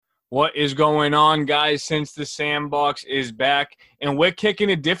What is going on, guys? Since the Sandbox is back, and we're kicking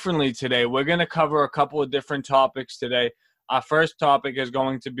it differently today. We're going to cover a couple of different topics today. Our first topic is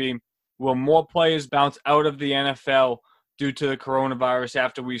going to be, will more players bounce out of the NFL due to the coronavirus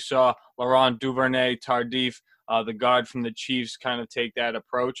after we saw Laurent Duvernay-Tardif, the guard from the Chiefs, kind of take that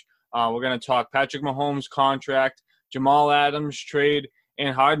approach. We're going to talk Patrick Mahomes' contract, Jamal Adams trade,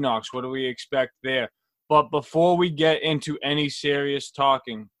 and Hard Knocks. What do we expect there? But before we get into any serious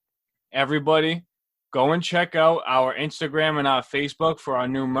talking, everybody, go and check out our Instagram and our Facebook for our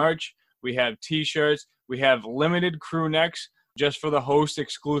new merch. We have T-shirts. We have limited crew necks just for the host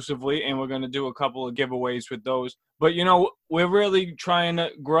exclusively, and we're going to do a couple of giveaways with those. But, we're really trying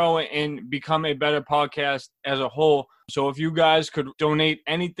to grow and become a better podcast as a whole. So if you guys could donate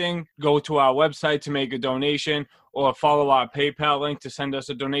anything, go to our website to make a donation or follow our PayPal link to send us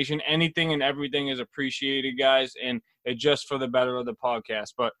a donation. Anything and everything is appreciated, guys, and it's just for the better of the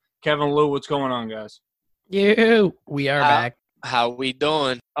podcast. But Kevin, Lou, what's going on, guys? We are back. How we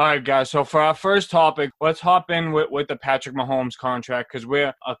doing? All right, guys. So for our first topic, let's hop in with the Patrick Mahomes contract because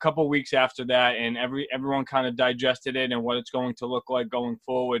we're a couple weeks after that, and everyone kind of digested it and what it's going to look like going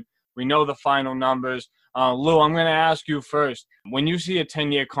forward. We know the final numbers. Lou, I'm going to ask you first. When you see a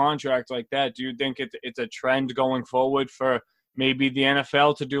 10-year contract like that, do you think it's a trend going forward for maybe the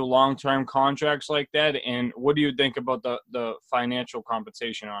NFL to do long-term contracts like that? And what do you think about the financial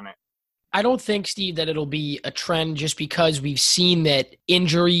compensation on it? I don't think, Steve, that it'll be a trend just because we've seen that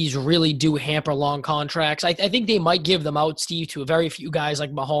injuries really do hamper long contracts. I think they might give them out, Steve, to a very few guys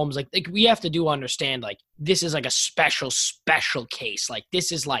like Mahomes. Like we have to understand, like, this is like a special case. Like,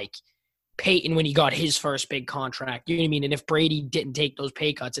 this is like Peyton when he got his first big contract. You know what I mean? And if Brady didn't take those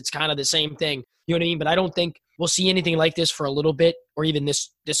pay cuts, it's kind of the same thing. You know what I mean? But I don't think we'll see anything like this for a little bit or even this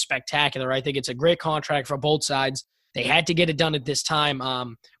spectacular. I think it's a great contract for both sides. They had to get it done at this time,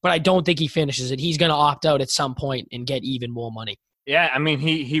 but I don't think he finishes it. He's going to opt out at some point and get even more money. Yeah, I mean,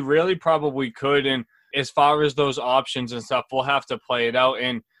 he really probably could. And as far as those options and stuff, we'll have to play it out.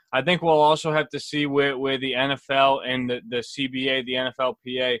 And I think we'll also have to see where the NFL and the CBA, the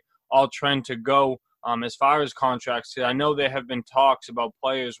NFLPA, all trend to go as far as contracts. I know there have been talks about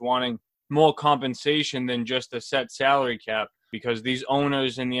players wanting more compensation than just a set salary cap because these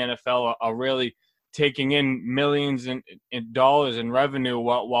owners in the NFL are really taking in millions in dollars in revenue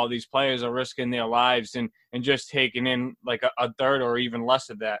while these players are risking their lives and just taking in like a third or even less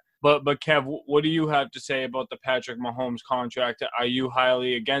of that. But Kev, what do you have to say about the Patrick Mahomes contract? Are you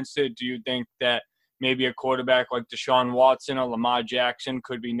highly against it? Do you think that maybe a quarterback like Deshaun Watson or Lamar Jackson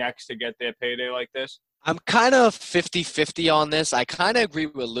could be next to get their payday like this? I'm kind of 50-50 on this. I kind of agree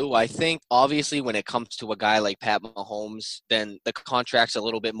with Lou. I think, obviously, when it comes to a guy like Pat Mahomes, then the contract's a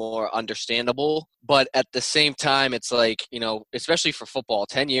little bit more understandable. But at the same time, it's like, especially for football,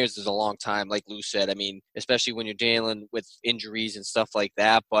 10 years is a long time, like Lou said. I mean, especially when you're dealing with injuries and stuff like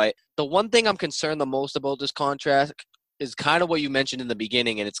that. But the one thing I'm concerned the most about this contract is kind of what you mentioned in the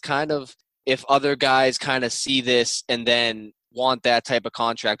beginning, and it's kind of if other guys kind of see this and then want that type of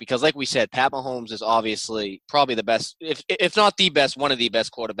contract, because like we said, Pat Mahomes is obviously probably the best, if not the best, one of the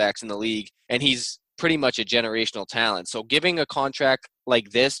best quarterbacks in the league, and he's pretty much a generational talent. So giving a contract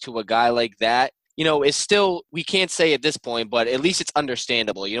like this to a guy like that, is still, we can't say at this point, but at least it's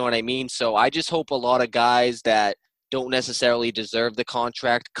understandable. You know what I mean? So I just hope a lot of guys that don't necessarily deserve the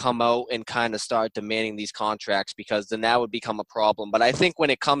contract come out and kind of start demanding these contracts, because then that would become a problem. But I think when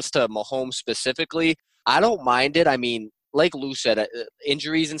it comes to Mahomes specifically, I don't mind it. I mean, like Lou said,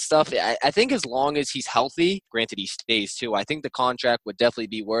 injuries and stuff, I think as long as he's healthy, granted he stays too, I think the contract would definitely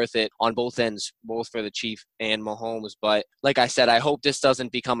be worth it on both ends, both for the Chief and Mahomes. But like I said, I hope this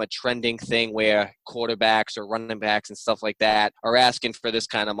doesn't become a trending thing where quarterbacks or running backs and stuff like that are asking for this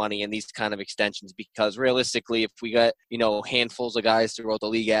kind of money and these kind of extensions, because realistically, if we got, handfuls of guys throughout the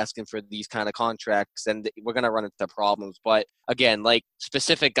league asking for these kind of contracts, then we're going to run into problems. But again, like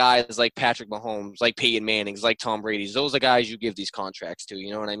specific guys like Patrick Mahomes, like Peyton Manning's, like Tom Brady's, those are guys you give these contracts to,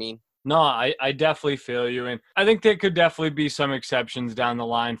 you know what I mean? No, I definitely feel you. And I think there could definitely be some exceptions down the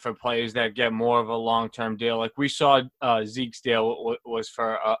line for players that get more of a long-term deal. Like we saw Zeke's deal was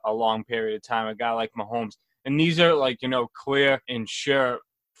for a long period of time, a guy like Mahomes. And these are like, clear and sure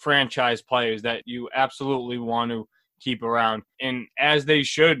franchise players that you absolutely want to keep around. And as they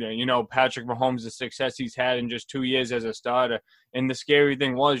should, Patrick Mahomes, the success he's had in just 2 years as a starter. And the scary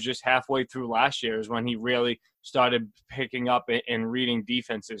thing was just halfway through last year is when he really started picking up and reading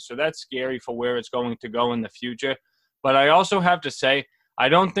defenses. So that's scary for where it's going to go in the future. But I also have to say, I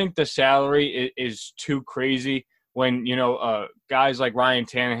don't think the salary is too crazy when, guys like Ryan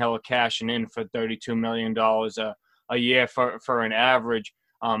Tannehill are cashing in for $32 million a year for an average.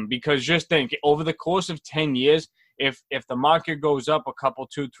 Because just think, over the course of 10 years, if the market goes up a couple,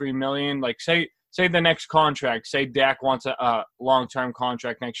 2-3 million, like say the next contract, say Dak wants a long-term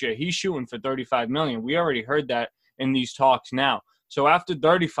contract next year, he's shooting for 35 million. We already heard that in these talks now. So after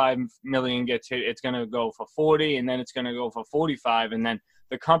 35 million gets hit, it's going to go for 40, and then it's going to go for 45, and then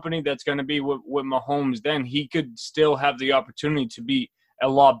the company that's going to be with Mahomes, then he could still have the opportunity to be a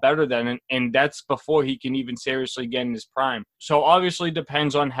lot better than, and that's before he can even seriously get in his prime. So obviously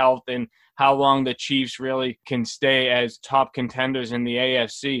depends on health and how long the Chiefs really can stay as top contenders in the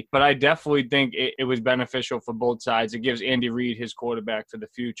AFC. But I definitely think it was beneficial for both sides. It gives Andy Reid his quarterback for the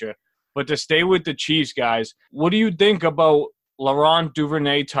future. But to stay with the Chiefs, guys, what do you think about Laurent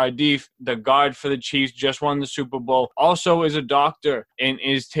Duvernay-Tardif, the guard for the Chiefs, just won the Super Bowl, also is a doctor and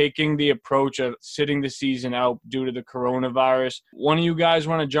is taking the approach of sitting the season out due to the coronavirus? One of you guys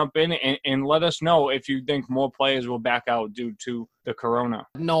want to jump in and let us know if you think more players will back out due to the corona?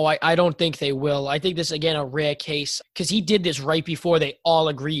 No, I don't think they will. I think this, again, a rare case because he did this right before they all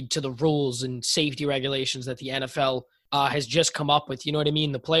agreed to the rules and safety regulations that the NFL has just come up with. You know what I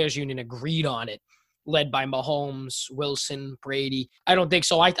mean? The players union agreed on it, led by Mahomes, Wilson, Brady. I don't think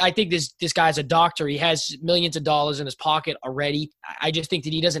so. I think this guy's a doctor. He has millions of dollars in his pocket already. I just think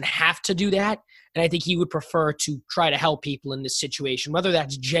that he doesn't have to do that. And I think he would prefer to try to help people in this situation, whether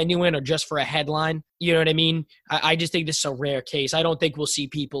that's genuine or just for a headline. You know what I mean? I just think this is a rare case. I don't think we'll see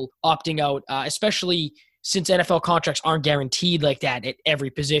people opting out, especially since NFL contracts aren't guaranteed like that at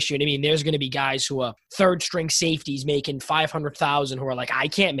every position. I mean, there's going to be guys who are third-string safeties making $500,000 who are like, I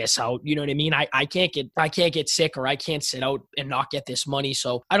can't miss out. You know what I mean? I can't get sick, or I can't sit out and not get this money.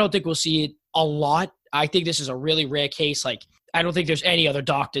 So I don't think we'll see it a lot. I think this is a really rare case. Like, I don't think there's any other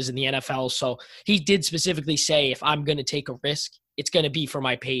doctors in the NFL. So he did specifically say, if I'm going to take a risk, it's going to be for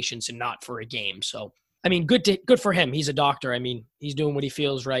my patients and not for a game. So, I mean, good for him. He's a doctor. I mean, he's doing what he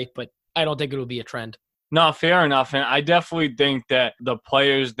feels right, but I don't think it'll be a trend. No, fair enough. And I definitely think that the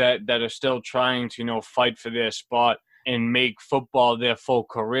players that are still trying to, fight for their spot and make football their full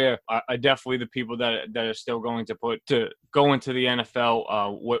career are definitely the people that are still going to go into the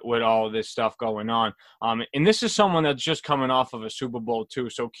NFL with all of this stuff going on. And this is someone that's just coming off of a Super Bowl too.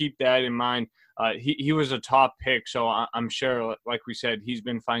 So keep that in mind. He was a top pick. So I'm sure, like we said, he's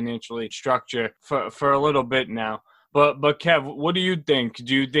been financially structured for a little bit now. But Kev, what do you think?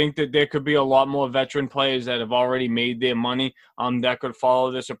 Do you think that there could be a lot more veteran players that have already made their money that could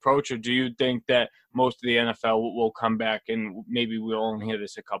follow this approach? Or do you think that most of the NFL will come back and maybe we'll only hear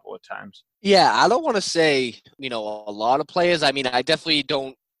this a couple of times? Yeah, I don't want to say, a lot of players. I mean, I definitely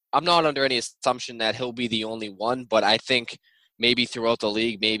don't – I'm not under any assumption that he'll be the only one, but I think maybe throughout the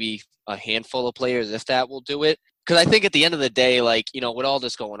league, maybe a handful of players, if that, will do it. Because I think at the end of the day, with all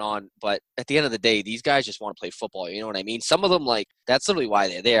this going on, but at the end of the day, these guys just want to play football. You know what I mean? Some of them, that's literally why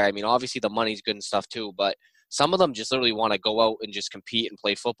they're there. I mean, obviously the money's good and stuff too, but some of them just literally want to go out and just compete and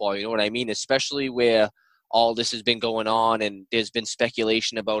play football. You know what I mean? Especially where all this has been going on and there's been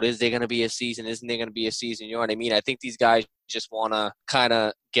speculation about, is there going to be a season? Isn't there going to be a season? You know what I mean? I think these guys just want to kind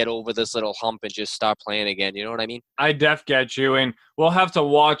of get over this little hump and just start playing again. You know what I mean? I get you. And we'll have to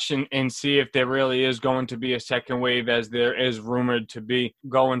watch and see if there really is going to be a second wave, as there is rumored to be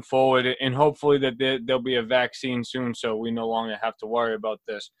going forward. And hopefully that there'll be a vaccine soon so we no longer have to worry about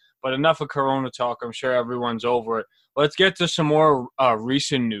this. But enough of Corona talk. I'm sure everyone's over it. Let's get to some more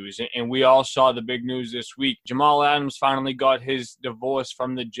recent news. And we all saw the big news this week. Jamal Adams finally got his divorce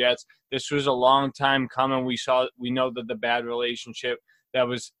from the Jets. This was a long time coming. We know that the bad relationship that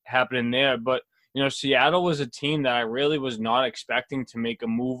was happening there. But, Seattle was a team that I really was not expecting to make a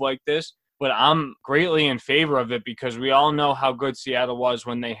move like this. But I'm greatly in favor of it because we all know how good Seattle was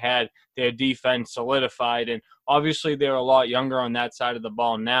when they had their defense solidified. And obviously they're a lot younger on that side of the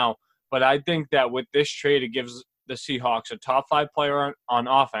ball now. But I think that with this trade, it gives the Seahawks a top 5 player on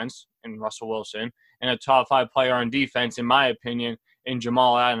offense in Russell Wilson and a top 5 player on defense, in my opinion, in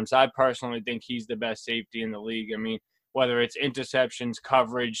Jamal Adams. I personally think he's the best safety in the league. I mean, whether it's interceptions,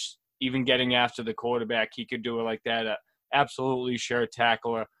 coverage, even getting after the quarterback, he could do it like that. Absolutely sure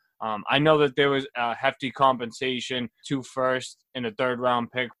tackler. I know that there was a hefty compensation, 2 first and a 3rd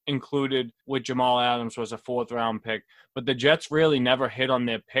round pick included with Jamal Adams was a 4th round pick. But the Jets really never hit on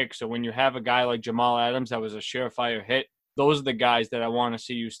their pick. So when you have a guy like Jamal Adams that was a surefire hit, those are the guys that I want to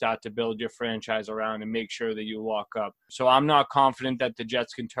see you start to build your franchise around and make sure that you lock up. So I'm not confident that the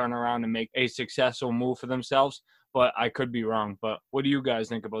Jets can turn around and make a successful move for themselves, but I could be wrong. But what do you guys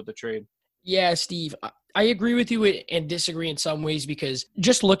think about the trade? Yeah, Steve, I agree with you and disagree in some ways because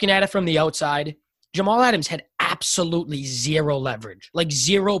just looking at it from the outside, Jamal Adams had absolutely zero leverage, like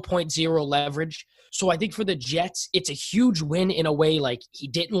 0.0 leverage So I think for the Jets, it's a huge win in a way. Like, he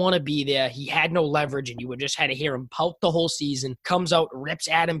didn't want to be there. He had no leverage, and you would just had to hear him pout the whole season. Comes out, rips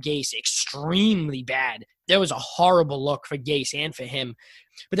Adam Gase extremely bad. There was a horrible look for Gase and for him.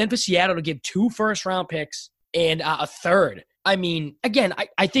 But then for Seattle to give 2 first-round picks and a third. I mean, again,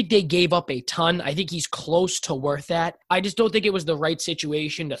 I think they gave up a ton. I think he's close to worth that. I just don't think it was the right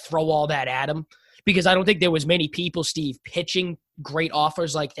situation to throw all that at him, because I don't think there was many people, Steve, pitching great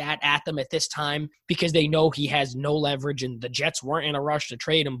offers like that at them at this time, because they know he has no leverage and the Jets weren't in a rush to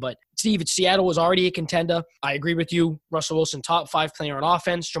trade him. But Steve, Seattle was already a contender. I agree with you. Russell Wilson, top 5 player on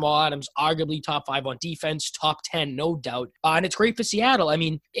offense. Jamal Adams, arguably top 5 on defense. Top 10, no doubt. And it's great for Seattle. I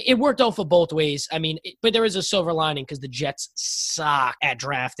mean, it worked out for both ways. I mean, but there is a silver lining because the Jets suck at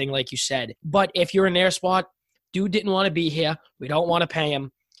drafting, like you said. But if you're in their spot, dude didn't want to be here. We don't want to pay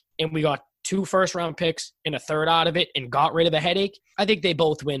him. And we got 2 first-round picks and a third out of it and got rid of a headache. I think they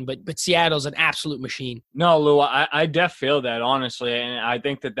both win, but Seattle's an absolute machine. No, Lou, I def feel that, honestly, and I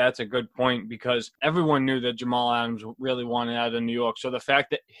think that that's a good point because everyone knew that Jamal Adams really wanted out of New York. So the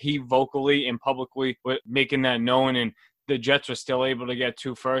fact that he vocally and publicly was making that known and the Jets were still able to get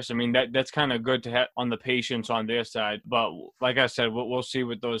 2 firsts, I mean, that's kind of good to have on the patience on their side. But like I said, we'll see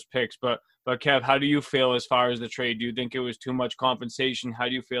with those picks. But Kev, how do you feel as far as the trade? Do you think it was too much compensation? How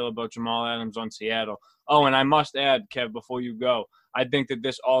do you feel about Jamal Adams on Seattle? Oh, and I must add, Kev, before you go, I think that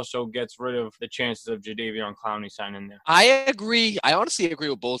this also gets rid of the chances of Jadeveon Clowney signing there. I agree. I honestly agree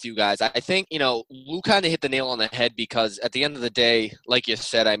with both you guys. I think, Lou kind of hit the nail on the head because at the end of the day, like you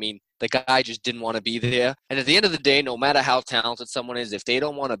said, I mean, the guy just didn't want to be there. And at the end of the day, no matter how talented someone is, if they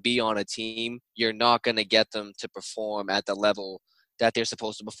don't want to be on a team, you're not going to get them to perform at the level that they're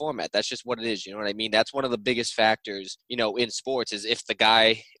supposed to perform at. That's just what it is. You know what I mean? That's one of the biggest factors, in sports is if the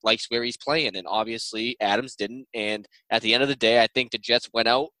guy likes where he's playing. And obviously Adams didn't. And at the end of the day, I think the Jets went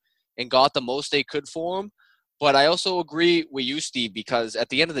out and got the most they could for him. But I also agree with you, Steve, because at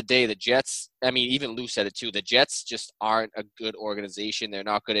the end of the day, the Jets, I mean, even Lou said it too, the Jets just aren't a good organization. They're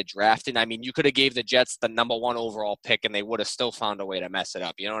not good at drafting. I mean, you could have gave the Jets the number 1 overall pick and they would have still found a way to mess it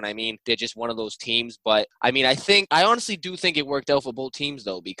up. You know what I mean? They're just one of those teams. But I mean, I honestly do think it worked out for both teams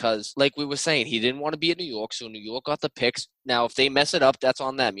though, because like we were saying, he didn't want to be in New York. So New York got the picks. Now, if they mess it up, that's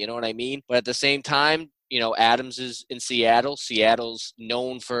on them. You know what I mean? But at the same time, Adams is in Seattle. Seattle's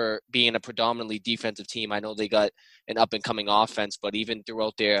known for being a predominantly defensive team. I know they got an up-and-coming offense, but even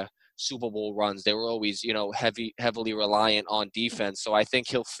throughout their Super Bowl runs, they were always, heavily reliant on defense. So I think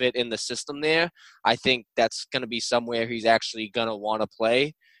he'll fit in the system there. I think that's going to be somewhere he's actually going to want to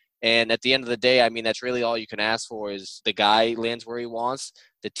play. And at the end of the day, I mean, that's really all you can ask for is the guy lands where he wants.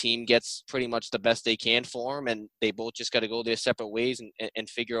 The team gets pretty much the best they can for him, and they both just got to go their separate ways and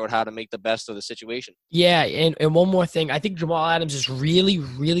figure out how to make the best of the situation. Yeah, and one more thing. I think Jamal Adams is really,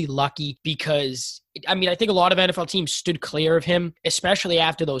 really lucky because, I mean, I think a lot of NFL teams stood clear of him, especially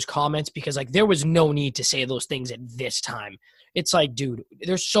after those comments, because, there was no need to say those things at this time. It's like, dude,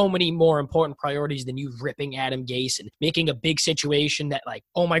 there's so many more important priorities than you ripping Adam Gase and making a big situation that,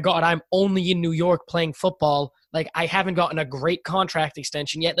 oh my God, I'm only in New York playing football. I haven't gotten a great contract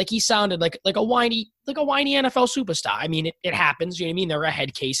extension yet. He sounded like a whiny NFL superstar. I mean, it happens. You know what I mean? There are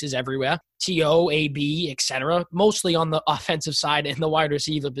head cases everywhere. T.O., A.B., etc. Mostly on the offensive side and the wide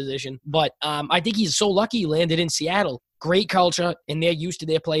receiver position. But I think he's so lucky he landed in Seattle. Great culture, and they're used to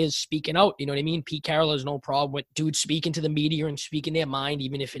their players speaking out. You know what I mean? Pete Carroll has no problem with dudes speaking to the media and speaking their mind,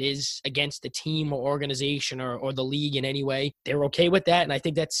 even if it is against the team or organization or the league in any way. They're okay with that, and I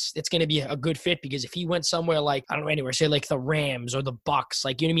think that's going to be a good fit because if he went somewhere I don't know, anywhere, say the Rams or the Bucks, you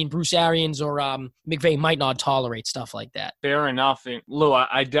know what I mean? Bruce Arians or McVay might not tolerate stuff like that. Fair enough. And Lou,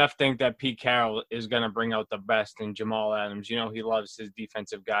 I def think that Pete Carroll is going to bring out the best in Jamal Adams. He loves his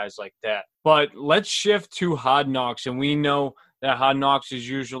defensive guys like that. But let's shift to Hard Knocks, and we know that Hard Knocks is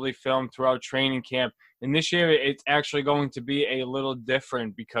usually filmed throughout training camp. And this year, it's actually going to be a little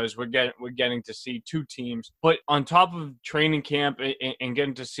different because we're getting to see 2 teams. But on top of training camp and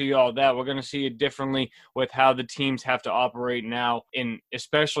getting to see all that, we're going to see it differently with how the teams have to operate now,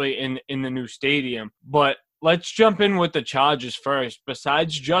 especially in the new stadium. But let's jump in with the Chargers first.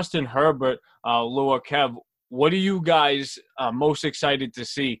 Besides Justin Herbert, Lou or Kev, what are you guys most excited to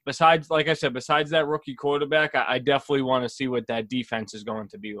see? Besides, like I said, besides that rookie quarterback, I definitely want to see what that defense is going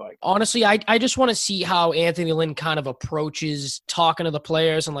to be like. Honestly, I just want to see how Anthony Lynn kind of approaches talking to the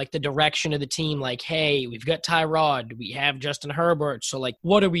players and the direction of the team. Hey, we've got Tyrod, we have Justin Herbert. So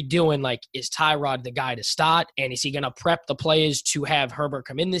what are we doing? Is Tyrod the guy to start? And is he going to prep the players to have Herbert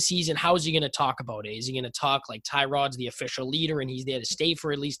come in this season? How is he going to talk about it? Is he going to talk Tyrod's the official leader and he's there to stay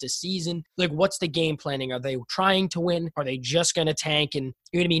for at least a season? What's the game planning? Are they trying to win? Are they just going to tank and,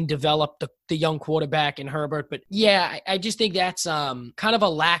 you know what I mean, develop the young quarterback in Herbert. But yeah, I just think that's kind of a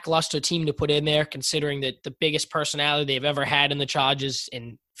lackluster team to put in there, considering that the biggest personality they've ever had in the Chargers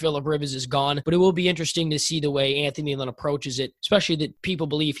and Phillip Rivers is gone. But it will be interesting to see the way Anthony Lynn approaches it, especially that people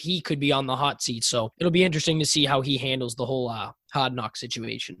believe he could be on the hot seat. So it'll be interesting to see how he handles the whole hard knock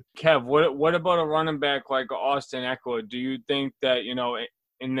situation. Kev, what about a running back like Austin Eckler? Do you think that,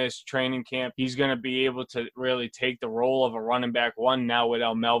 in this training camp, he's going to be able to really take the role of a running back one now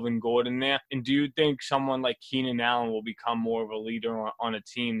without Melvin Gordon there? And do you think someone like Keenan Allen will become more of a leader on a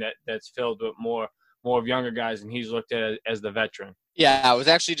team that's filled with more of younger guys and he's looked at as the veteran? Yeah, I was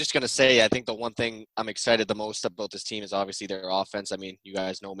actually just going to say, I think the one thing I'm excited the most about this team is obviously their offense. I mean, you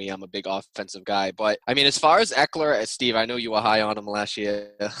guys know me, I'm a big offensive guy. But, I mean, as far as Eckler, Steve, I know you were high on him last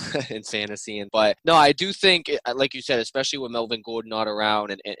year in fantasy. But, no, I do think, like you said, especially with Melvin Gordon not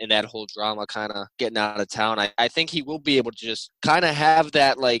around and that whole drama kind of getting out of town, I think he will be able to just kind of have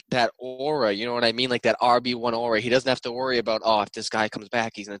that, like, that aura, you know what I mean? Like that RB1 aura. He doesn't have to worry about, if this guy comes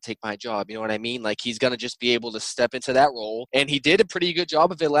back, he's going to take my job. You know what I mean? Like, he's going to just be able to step into that role. And he did a pretty good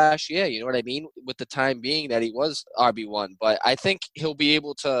job of it last year, you know what I mean, with the time being that he was RB1. But I think he'll be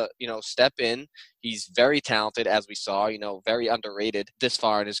able to, step in. He's very talented, as we saw, very underrated this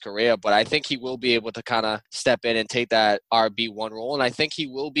far in his career. But I think he will be able to kind of step in and take that RB1 role. And I think he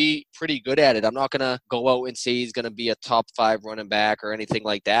will be pretty good at it. I'm not going to go out and say he's going to be a top 5 running back or anything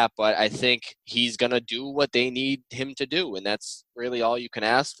like that. But I think he's going to do what they need him to do. And that's really all you can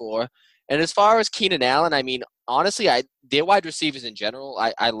ask for. And as far as Keenan Allen, I mean, honestly, their wide receivers in general,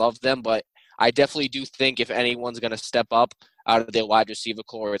 I love them, but I definitely do think if anyone's going to step up out of their wide receiver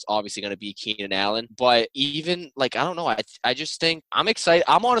core, it's obviously going to be Keenan Allen. But even, I don't know, I just think I'm excited.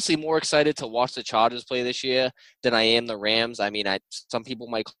 I'm honestly more excited to watch the Chargers play this year than I am the Rams. I mean, some people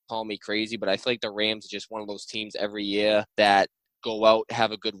might call me crazy, but I feel like the Rams are just one of those teams every year that go out,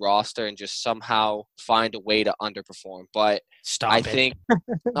 have a good roster, and just somehow find a way to underperform. But I think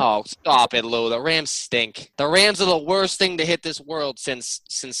oh, stop it, Lou. The Rams stink. The Rams are the worst thing to hit this world since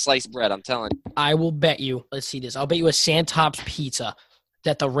sliced bread, I'm telling you. I will bet you, let's see this, I'll bet you a Santops pizza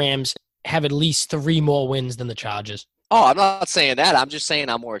that the Rams have at least 3 more wins than the Chargers. Oh, I'm not saying that. I'm just saying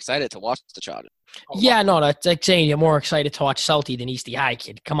I'm more excited to watch the Chargers. Yeah, no, that's like saying you're more excited to watch Salty than Easty High,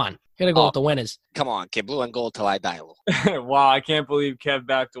 kid. Come on. Gotta go with the winners. Come on, kid. Blue and gold till I die, Lou. Wow, I can't believe Kev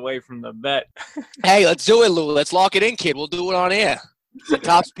backed away from the bet. Hey, let's do it, Lou. Let's lock it in, kid. We'll do it on air.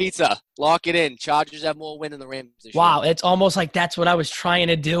 Tops Pizza. Lock it in. Chargers have more win than the Rams this year. Wow, it's almost like that's what I was trying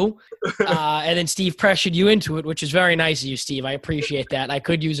to do. And then Steve pressured you into it, which is very nice of you, Steve. I appreciate that. I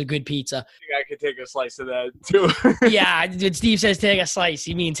could use a good pizza. I think I could take a slice of that, too. Yeah, when Steve says take a slice,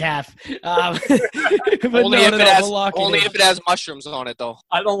 he means half. But only if it has mushrooms on it, though.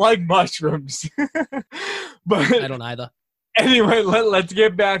 I don't like mushrooms. But I don't either. Anyway, let's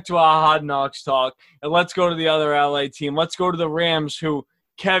get back to our Hard Knocks talk, and let's go to the other LA team. Let's go to the Rams, who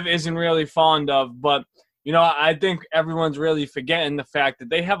Kev isn't really fond of, but I think everyone's really forgetting the fact that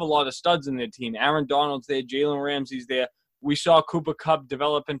they have a lot of studs in their team. Aaron Donald's there, Jalen Ramsey's there. We saw Cooper Kupp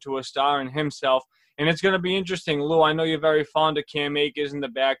develop into a star in himself, and it's going to be interesting. Lou, I know you're very fond of Cam Akers in the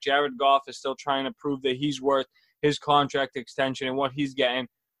back. Jared Goff is still trying to prove that he's worth his contract extension and what he's getting.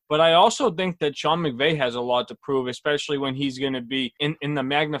 But I also think that Sean McVay has a lot to prove, especially when he's going to be in the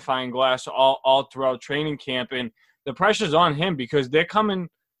magnifying glass all throughout training camp. And the pressure's on him because they're coming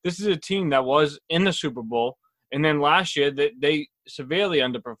 – this is a team that was in the Super Bowl. And then last year, they severely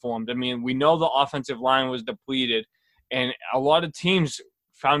underperformed. I mean, we know the offensive line was depleted. And a lot of teams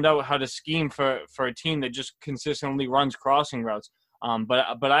found out how to scheme for a team that just consistently runs crossing routes.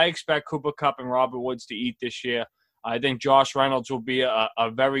 But I expect Cooper Kupp and Robert Woods to eat this year. I think Josh Reynolds will be a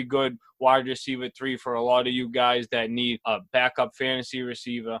very good wide receiver 3 for a lot of you guys that need a backup fantasy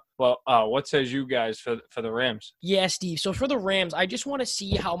receiver. But what says you guys for the Rams? Yeah, Steve. So for the Rams, I just want to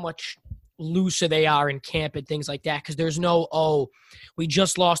see how much looser they are in camp and things like that, because there's no, we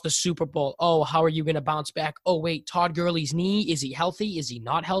just lost the Super Bowl. Oh, how are you going to bounce back? Oh, wait, Todd Gurley's knee, is he healthy? Is he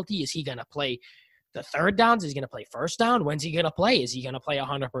not healthy? Is he going to play the third downs? Is he going to play first down? When's he going to play? Is he going to play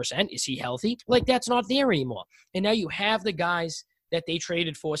 100%? Is he healthy? That's not there anymore. And now you have the guys that they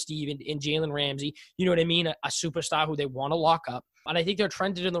traded for, Steve, in Jalen Ramsey. You know what I mean? A superstar who they want to lock up. And I think they're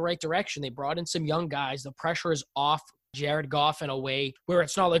trended in the right direction. They brought in some young guys. The pressure is off Jared Goff in a way where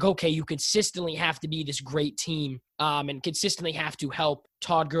it's not like, okay, you consistently have to be this great team and consistently have to help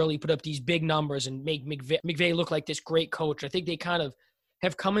Todd Gurley put up these big numbers and make McVay look like this great coach. I think they kind of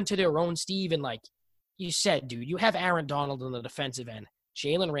have come into their own, Steve, and you said, dude, you have Aaron Donald on the defensive end,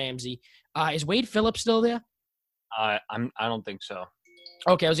 Jalen Ramsey. Is Wade Phillips still there? I don't think so.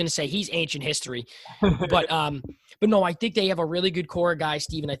 Okay, I was going to say he's ancient history. But no, I think they have a really good core of guys,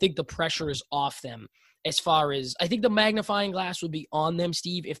 Steve, and I think the pressure is off them as far as I think the magnifying glass would be on them,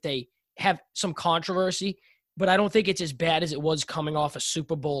 Steve, if they have some controversy. But I don't think it's as bad as it was coming off a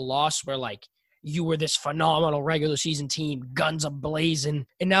Super Bowl loss where like you were this phenomenal regular season team, guns a-blazing,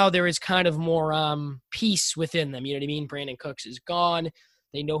 and now there is kind of more peace within them. You know what I mean? Brandon Cooks is gone.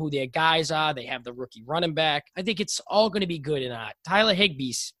 They know who their guys are. They have the rookie running back. I think it's all going to be good. And Tyler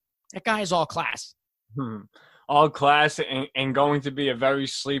Higbee's, that guy is all class. All class and going to be a very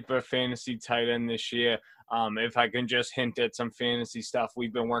sleeper fantasy tight end this year. If I can just hint at some fantasy stuff,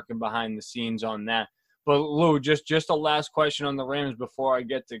 we've been working behind the scenes on that. But Lou, just a last question on the Rams before I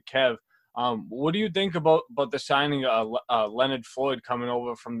get to Kev. What do you think about the signing of Leonard Floyd coming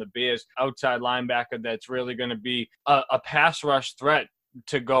over from the Bears, outside linebacker that's really going to be a pass rush threat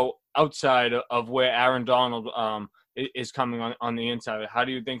to go outside of where Aaron Donald is coming on the inside? How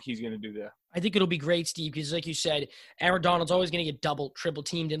do you think he's going to do there? I think it'll be great, Steve, because like you said, Aaron Donald's always going to get double, triple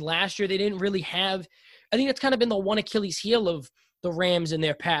teamed. And last year they didn't really have – I think that's kind of been the one Achilles heel of the Rams in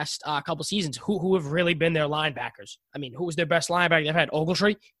their past couple seasons, who have really been their linebackers. I mean, who was their best linebacker they've had?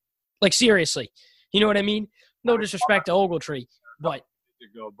 Ogletree? Like, seriously. You know what I mean? No disrespect to Ogletree, but –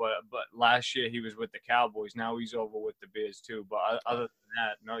 But last year he was with the Cowboys. Now he's over with the Bears too. But other than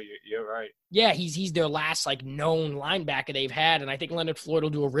that, no, you're right. Yeah, he's their last like known linebacker they've had, and I think Leonard Floyd will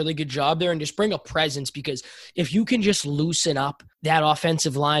do a really good job there and just bring a presence, because if you can just loosen up that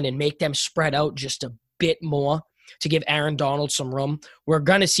offensive line and make them spread out just a bit more to give Aaron Donald some room, we're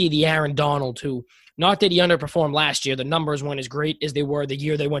gonna see the Aaron Donald who. Not that he underperformed last year. The numbers weren't as great as they were the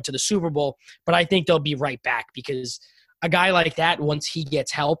year they went to the Super Bowl, but I think they'll be right back because a guy like that, once he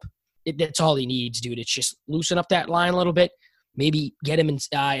gets help, that's all he needs, dude. It's just loosen up that line a little bit, maybe get him in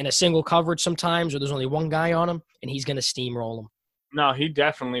a single coverage sometimes where there's only one guy on him, and he's going to steamroll him. No, he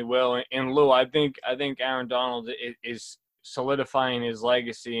definitely will. And Lou, I think Aaron Donald is solidifying his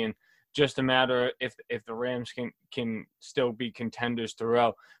legacy, and just a matter if the Rams can still be contenders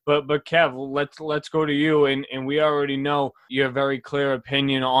throughout. But Kev, let's go to you, and we already know your very clear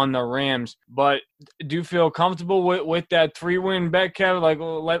opinion on the Rams. But do you feel comfortable with that 3-win bet, Kev?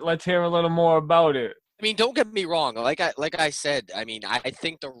 Like, let's hear a little more about it. I mean, don't get me wrong. Like I said, I mean, I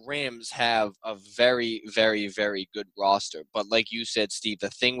think the Rams have a very, very, very good roster. But like you said, Steve,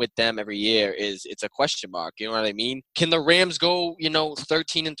 the thing with them every year is it's a question mark. You know what I mean? Can the Rams go,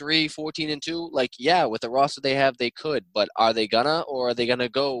 13-3, 14-2? Like, yeah, with the roster they have, they could. But are they gonna, or are they gonna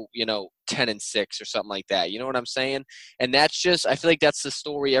go, 10-6 or something like that? You know what I'm saying? And that's just, I feel like that's the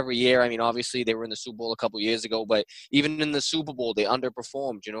story every year. I mean, obviously they were in the Super Bowl a couple years ago, but even in the Super Bowl, they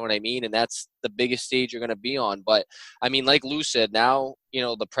underperformed. You know what I mean? And that's the biggest stage you're going to be on. But I mean, like Lou said, now,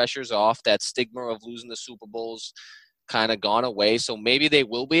 the pressure's off. That stigma of losing the Super Bowl's kind of gone away. So maybe they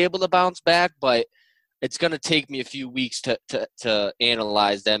will be able to bounce back, but it's going to take me a few weeks to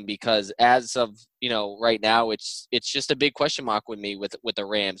analyze them, because as of, right now, it's just a big question mark with me with the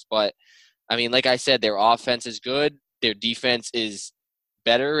Rams. But I mean, like I said, their offense is good. Their defense is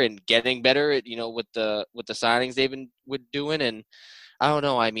better and getting better, with the signings they've been doing. And I don't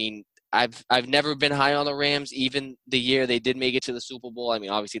know. I mean, I've never been high on the Rams, even the year they did make it to the Super Bowl. I mean,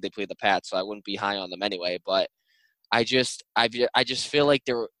 obviously they played the Pats, so I wouldn't be high on them anyway. But I just feel like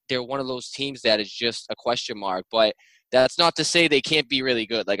they're one of those teams that is just a question mark. But that's not to say they can't be really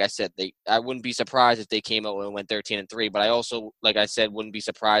good. Like I said, I wouldn't be surprised if they came out and went 13-3. But I also, like I said, wouldn't be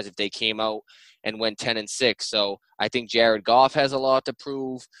surprised if they came out and went 10-6. So I think Jared Goff has a lot to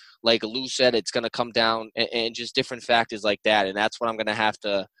prove. Like Lou said, it's going to come down and just different factors like that. And that's what I'm going to have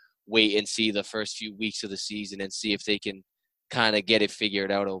to wait and see the first few weeks of the season and see if they can kind of get it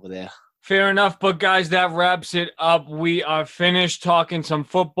figured out over there. Fair enough, but guys, that wraps it up. We are finished talking some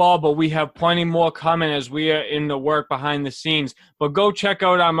football, but we have plenty more coming as we are in the work behind the scenes. But go check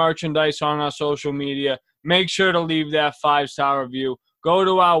out our merchandise on our social media. Make sure to leave that 5-star review. Go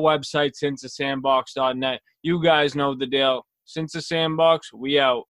to our website, sincethesandbox.net. You guys know the deal. Since the Sandbox, we out.